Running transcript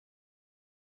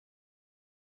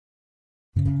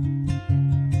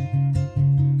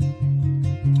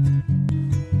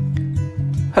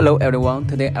Hello everyone,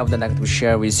 today I would like to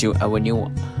share with you our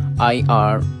new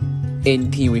IR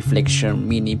anti-reflection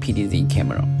Mini PTZ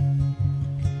camera.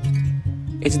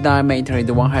 Its diameter is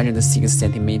 106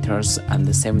 cm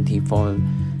and 74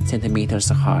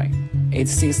 cm high.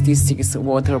 It's 66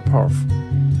 waterproof.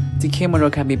 The camera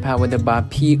can be powered by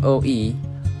POE.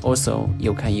 Also,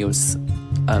 you can use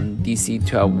DC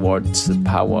 12 volts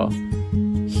power.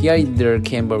 Here is the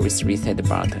camera with reset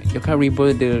button. You can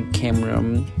reboot the camera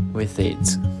with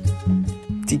it.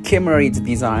 The camera is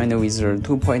designed with a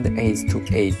 2.8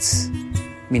 to 8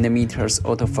 mm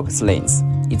autofocus lens.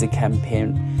 It can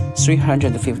pan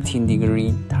 315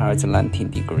 degrees towards 19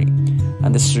 degrees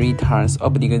and 3 times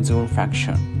optical zoom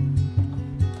factor.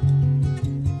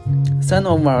 Some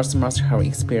of us must have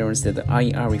experienced the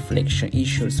IR reflection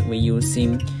issues when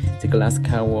using the glass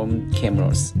cover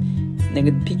cameras. Like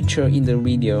the picture in the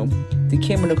video, the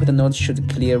camera could not shoot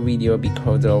clear video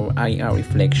because of IR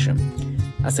reflection.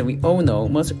 As we all know,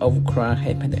 most of crime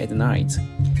happens at night.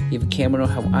 If camera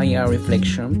have IR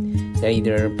reflection, there is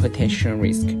a potential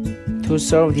risk. To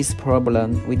solve this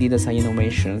problem, we did some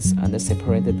innovations and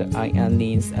separated the IR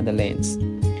lens and the lens.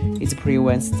 It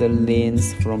prevents the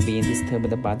lens from being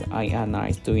disturbed by the IR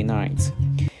light during night.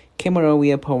 Camera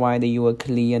will provide you a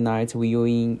clear night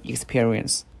viewing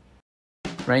experience.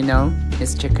 Right now,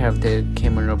 let's check out the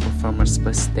camera performance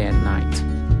per day at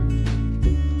night.